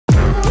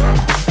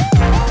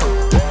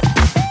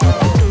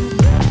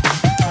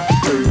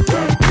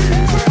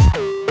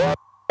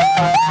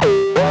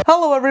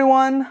Hello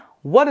everyone!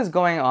 What is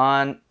going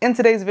on? In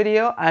today's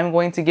video, I'm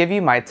going to give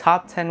you my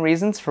top 10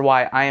 reasons for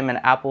why I am an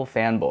Apple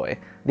fanboy.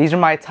 These are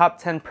my top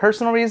 10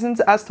 personal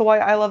reasons as to why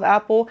I love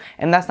Apple,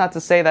 and that's not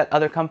to say that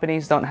other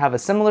companies don't have a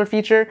similar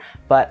feature,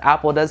 but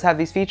Apple does have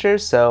these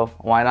features, so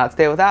why not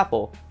stay with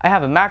Apple? I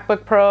have a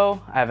MacBook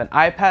Pro, I have an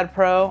iPad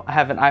Pro, I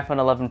have an iPhone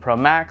 11 Pro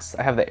Max,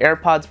 I have the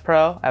AirPods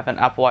Pro, I have an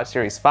Apple Watch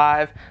Series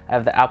 5, I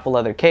have the Apple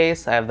leather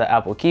case, I have the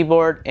Apple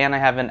keyboard, and I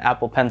have an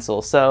Apple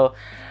Pencil. So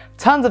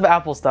tons of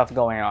Apple stuff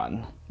going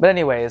on. But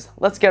anyways,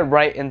 let's get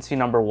right into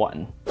number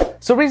one.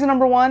 So reason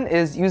number one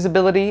is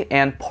usability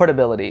and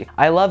portability.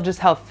 I love just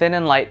how thin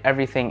and light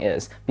everything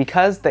is.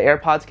 Because the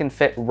AirPods can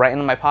fit right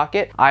into my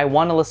pocket, I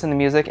want to listen to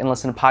music and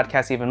listen to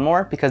podcasts even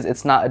more because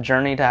it's not a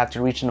journey to have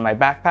to reach into my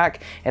backpack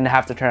and to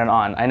have to turn it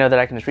on. I know that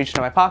I can just reach into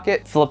my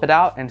pocket, flip it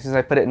out, and as soon as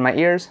I put it in my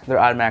ears, they're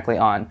automatically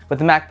on. With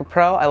the MacBook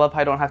Pro, I love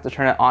how I don't have to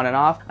turn it on and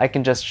off. I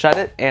can just shut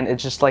it and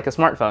it's just like a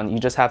smartphone. You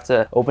just have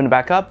to open it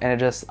back up and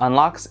it just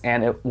unlocks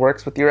and it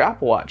works with your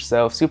Apple Watch.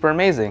 So super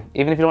amazing.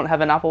 Even if you don't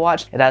have an Apple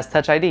Watch, it has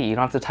Touch ID. You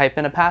don't have to type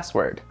in a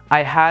password.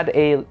 I had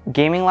a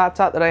gaming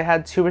laptop that I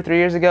had 2 or 3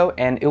 years ago,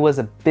 and it was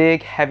a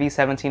big, heavy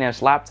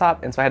 17-inch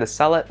laptop, and so I had to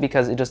sell it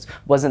because it just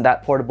wasn't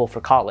that portable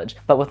for college.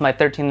 But with my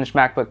 13-inch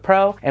MacBook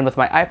Pro and with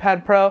my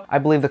iPad Pro, I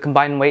believe the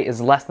combined weight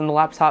is less than the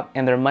laptop,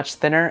 and they're much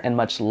thinner and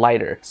much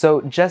lighter.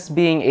 So just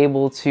being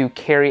able to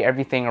carry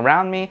everything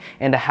around me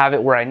and to have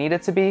it where I need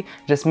it to be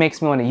just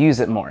makes me want to use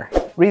it more.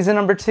 Reason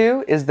number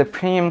two is the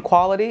premium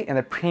quality and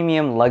the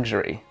premium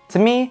luxury. To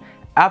me,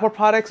 Apple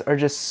products are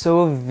just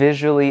so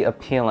visually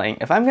appealing.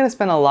 If I'm gonna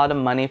spend a lot of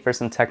money for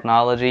some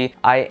technology,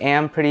 I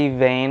am pretty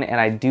vain and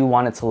I do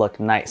want it to look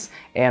nice.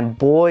 And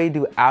boy,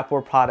 do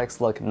Apple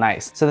products look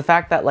nice. So the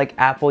fact that like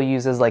Apple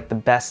uses like the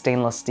best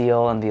stainless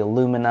steel and the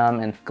aluminum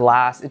and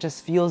glass, it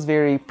just feels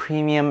very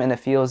premium and it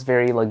feels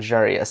very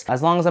luxurious.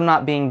 As long as I'm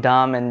not being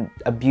dumb and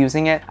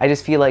abusing it, I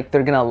just feel like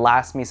they're gonna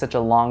last me such a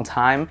long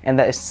time and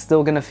that it's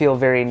still gonna feel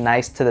very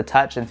nice to the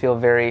touch and feel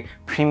very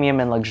premium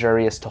and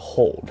luxurious to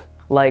hold.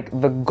 Like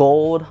the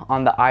gold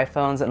on the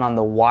iPhones and on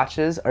the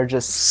watches are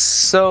just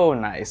so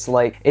nice.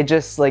 Like it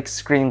just like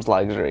screams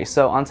luxury.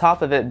 So on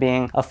top of it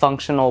being a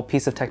functional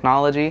piece of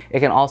technology,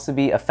 it can also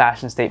be a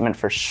fashion statement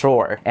for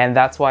sure. And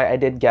that's why I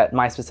did get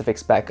my specific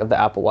spec of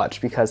the Apple Watch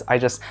because I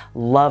just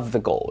love the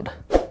gold.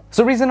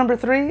 So reason number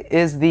three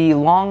is the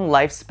long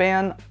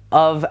lifespan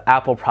of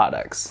Apple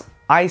products.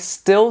 I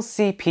still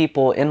see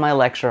people in my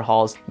lecture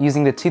halls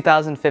using the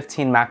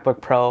 2015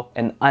 MacBook Pro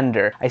and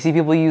under. I see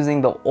people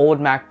using the old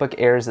MacBook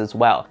Airs as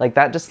well. Like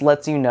that just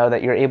lets you know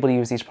that you're able to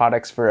use these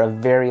products for a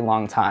very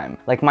long time.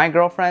 Like my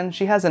girlfriend,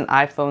 she has an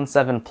iPhone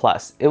 7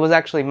 Plus. It was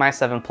actually my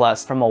 7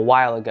 Plus from a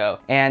while ago.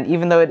 And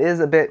even though it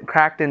is a bit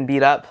cracked and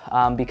beat up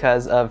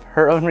because of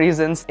her own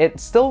reasons, it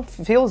still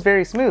feels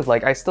very smooth.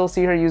 Like I still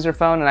see her use her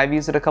phone and I've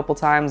used it a couple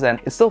times and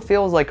it still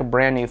feels like a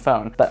brand new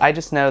phone. But I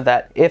just know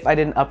that if I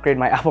didn't upgrade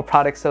my Apple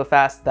products so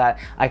fast, that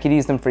I could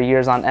use them for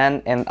years on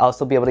end and I'll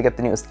still be able to get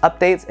the newest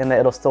updates and that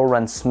it'll still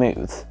run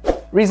smooth.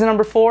 Reason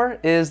number four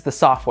is the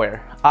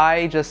software.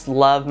 I just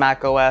love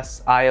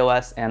macOS,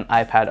 iOS, and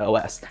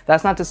iPadOS.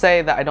 That's not to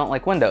say that I don't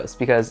like Windows,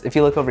 because if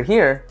you look over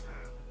here,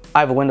 I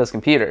have a Windows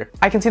computer.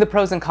 I can see the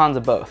pros and cons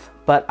of both,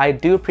 but I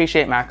do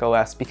appreciate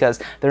macOS because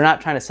they're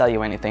not trying to sell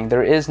you anything.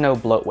 There is no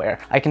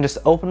bloatware. I can just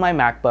open my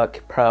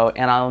MacBook Pro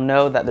and I'll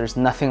know that there's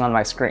nothing on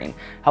my screen.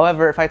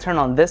 However, if I turn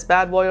on this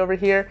bad boy over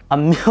here, a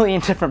million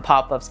different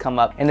pop-ups come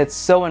up and it's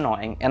so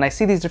annoying. And I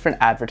see these different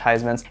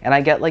advertisements and I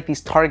get like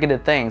these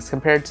targeted things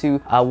compared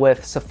to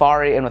with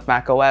Safari and with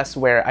macOS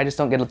where I just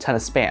don't get a ton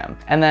of spam.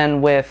 And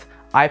then with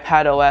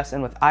iPadOS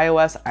and with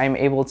iOS, I'm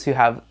able to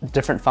have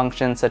different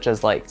functions such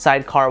as like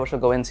Sidecar, which I'll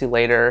go into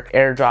later,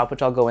 Airdrop,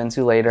 which I'll go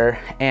into later,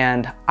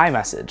 and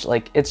iMessage.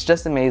 Like it's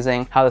just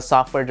amazing how the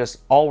software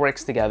just all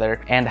works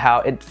together and how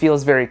it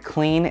feels very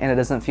clean and it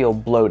doesn't feel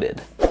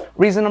bloated.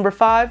 Reason number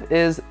five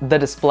is the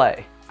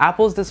display.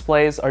 Apple's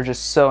displays are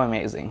just so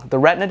amazing. The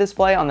Retina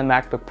display on the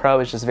MacBook Pro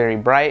is just very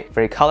bright,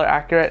 very color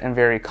accurate, and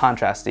very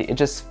contrasty. It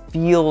just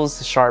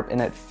feels sharp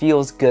and it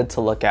feels good to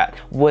look at.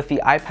 With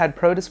the iPad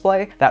Pro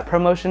display, that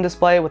ProMotion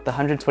display with the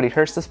 120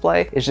 Hz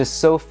display is just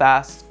so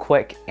fast,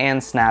 quick,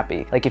 and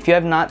snappy. Like if you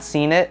have not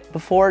seen it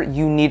before,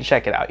 you need to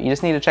check it out. You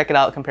just need to check it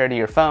out compared to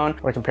your phone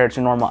or compared to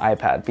a normal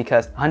iPad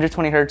because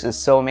 120 Hz is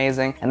so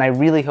amazing, and I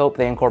really hope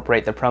they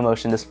incorporate the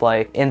ProMotion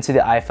display into the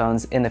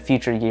iPhones in the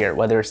future year,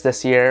 whether it's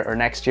this year or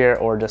next year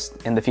or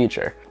just in the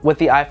future. With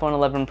the iPhone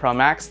 11 Pro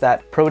Max,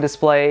 that Pro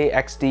Display,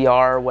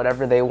 XDR,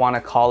 whatever they want to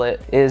call it,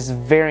 is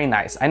very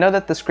nice. I know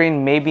that the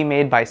screen may be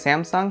made by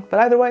Samsung, but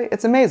either way,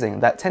 it's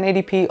amazing. That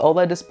 1080p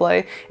OLED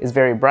display is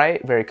very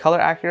bright, very color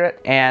accurate,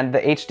 and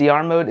the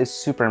HDR mode is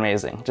super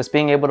amazing. Just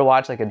being able to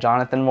watch like a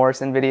Jonathan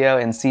Morrison video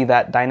and see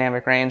that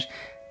dynamic range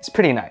is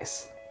pretty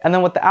nice. And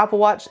then with the Apple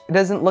Watch, it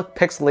doesn't look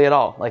pixely at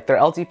all. Like their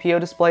LTPO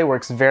display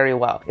works very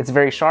well. It's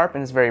very sharp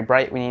and it's very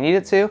bright when you need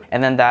it to,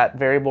 and then that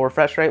variable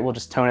refresh rate will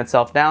just tone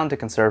itself down to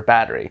conserve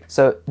battery.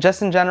 So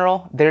just in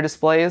general, their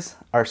displays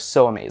are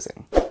so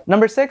amazing.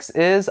 Number 6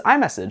 is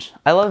iMessage.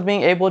 I love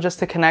being able just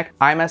to connect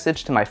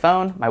iMessage to my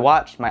phone, my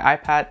watch, my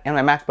iPad, and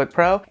my MacBook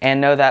Pro,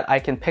 and know that I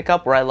can pick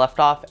up where I left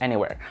off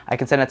anywhere. I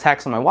can send a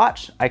text on my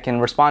watch, I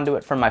can respond to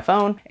it from my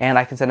phone, and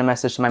I can send a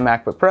message to my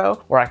MacBook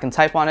Pro, or I can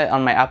type on it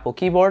on my Apple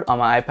keyboard on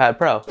my iPad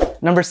Pro.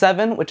 Number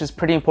 7, which is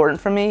pretty important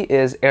for me,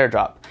 is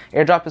Airdrop.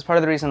 Airdrop is part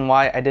of the reason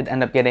why I did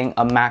end up getting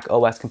a Mac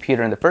OS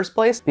computer in the first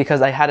place,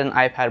 because I had an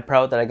iPad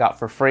Pro that I got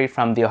for free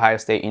from The Ohio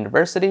State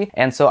University,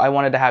 and so I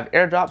wanted to have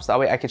Airdrop so that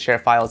way I could share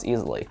files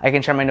easily. I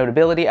can share my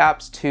Notability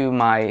apps to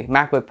my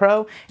MacBook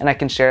Pro, and I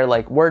can share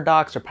like Word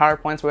docs or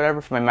PowerPoints or whatever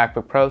from my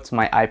MacBook Pro to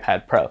my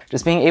iPad Pro.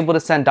 Just being able to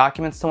send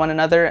documents to one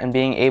another and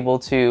being able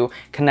to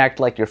connect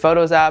like your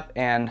Photos app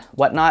and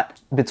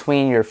whatnot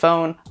between your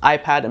phone,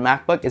 iPad, and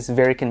MacBook is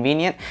very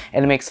convenient,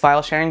 and it makes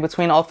file sharing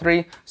between all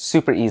three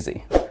super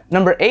easy.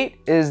 Number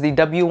 8 is the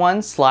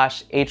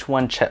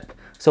W1/H1 chip.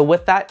 So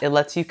with that, it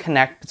lets you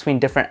connect between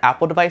different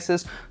Apple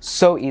devices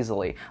so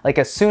easily. Like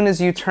as soon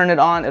as you turn it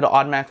on, it'll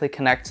automatically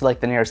connect to like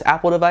the nearest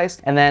Apple device.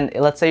 And then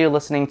let's say you're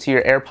listening to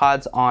your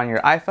AirPods on your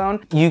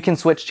iPhone, you can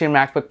switch to your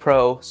MacBook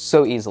Pro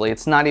so easily.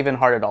 It's not even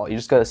hard at all. You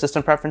just go to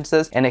System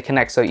Preferences and it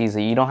connects so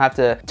easy. You don't have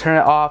to turn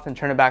it off and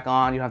turn it back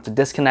on. You don't have to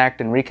disconnect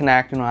and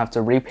reconnect. You don't have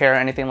to repair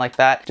anything like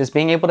that. Just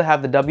being able to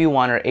have the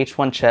W1 or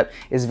H1 chip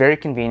is very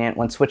convenient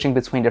when switching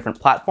between different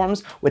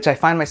platforms, which I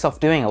find myself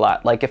doing a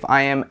lot. Like if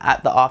I am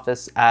at the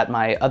office at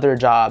my other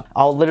job,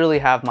 I'll literally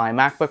have my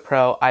MacBook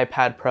Pro,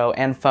 iPad Pro,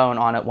 and phone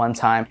on at one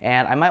time,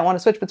 and I might want to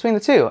switch between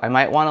the two. I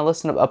might want to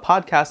listen to a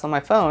podcast on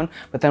my phone,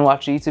 but then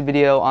watch a YouTube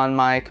video on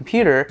my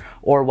computer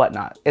or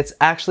whatnot. It's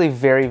actually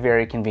very,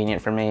 very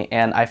convenient for me,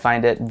 and I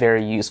find it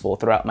very useful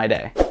throughout my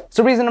day.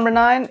 So reason number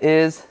 9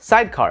 is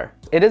Sidecar.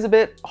 It is a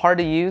bit hard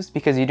to use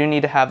because you do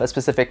need to have a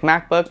specific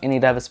MacBook, you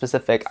need to have a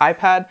specific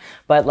iPad,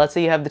 but let's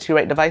say you have the two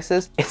right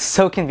devices, it's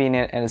so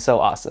convenient and it's so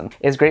awesome.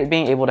 It's great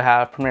being able to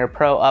have Premiere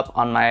Pro up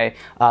on my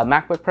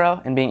MacBook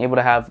Pro and being able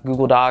to have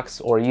Google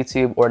Docs or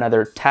YouTube or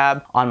another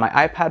tab on my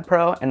iPad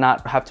Pro and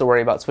not have to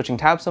worry about switching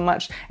tabs so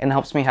much, and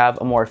helps me have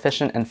a more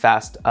efficient and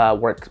fast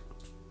workflow.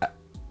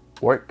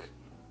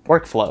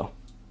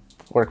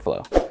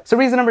 So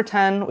reason number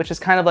 10, which is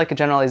kind of like a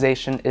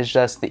generalization, is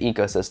just the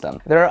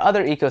ecosystem. There are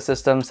other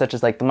ecosystems such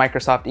as like the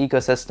Microsoft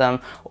ecosystem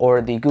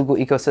or the Google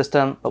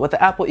ecosystem, but with the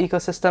Apple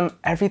ecosystem,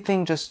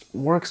 everything just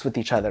works with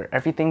each other.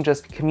 Everything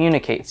just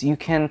communicates. You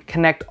can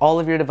connect all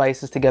of your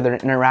devices together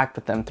and interact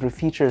with them through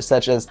features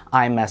such as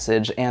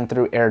iMessage and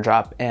through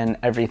Airdrop and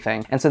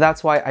everything. And so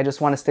that's why I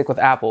just want to stick with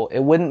Apple. It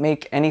wouldn't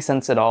make any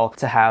sense at all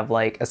to have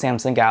like a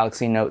Samsung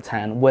Galaxy Note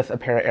 10 with a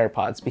pair of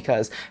AirPods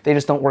because they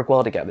just don't work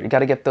well together. You got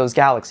to get those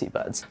Galaxy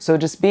buds. So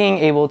just being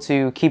able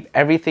to keep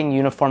everything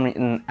uniform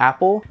in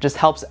Apple just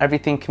helps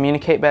everything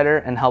communicate better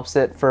and helps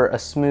it for a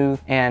smooth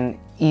and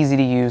easy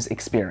to use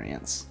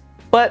experience.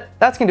 But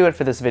that's gonna do it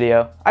for this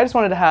video. I just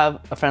wanted to have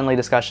a friendly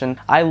discussion.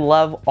 I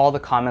love all the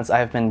comments I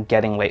have been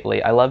getting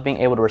lately. I love being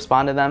able to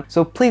respond to them.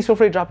 So please feel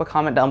free to drop a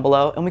comment down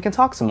below and we can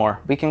talk some more.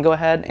 We can go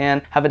ahead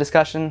and have a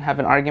discussion, have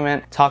an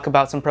argument, talk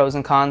about some pros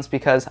and cons,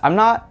 because I'm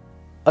not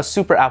a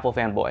super Apple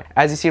fanboy.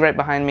 As you see right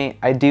behind me,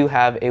 I do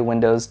have a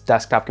Windows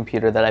desktop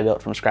computer that I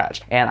built from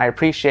scratch, and I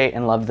appreciate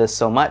and love this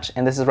so much,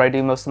 and this is where I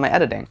do most of my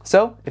editing.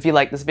 So if you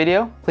like this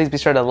video, please be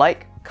sure to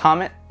like,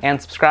 comment, and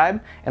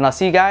subscribe, and I'll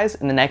see you guys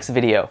in the next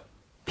video.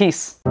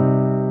 Peace.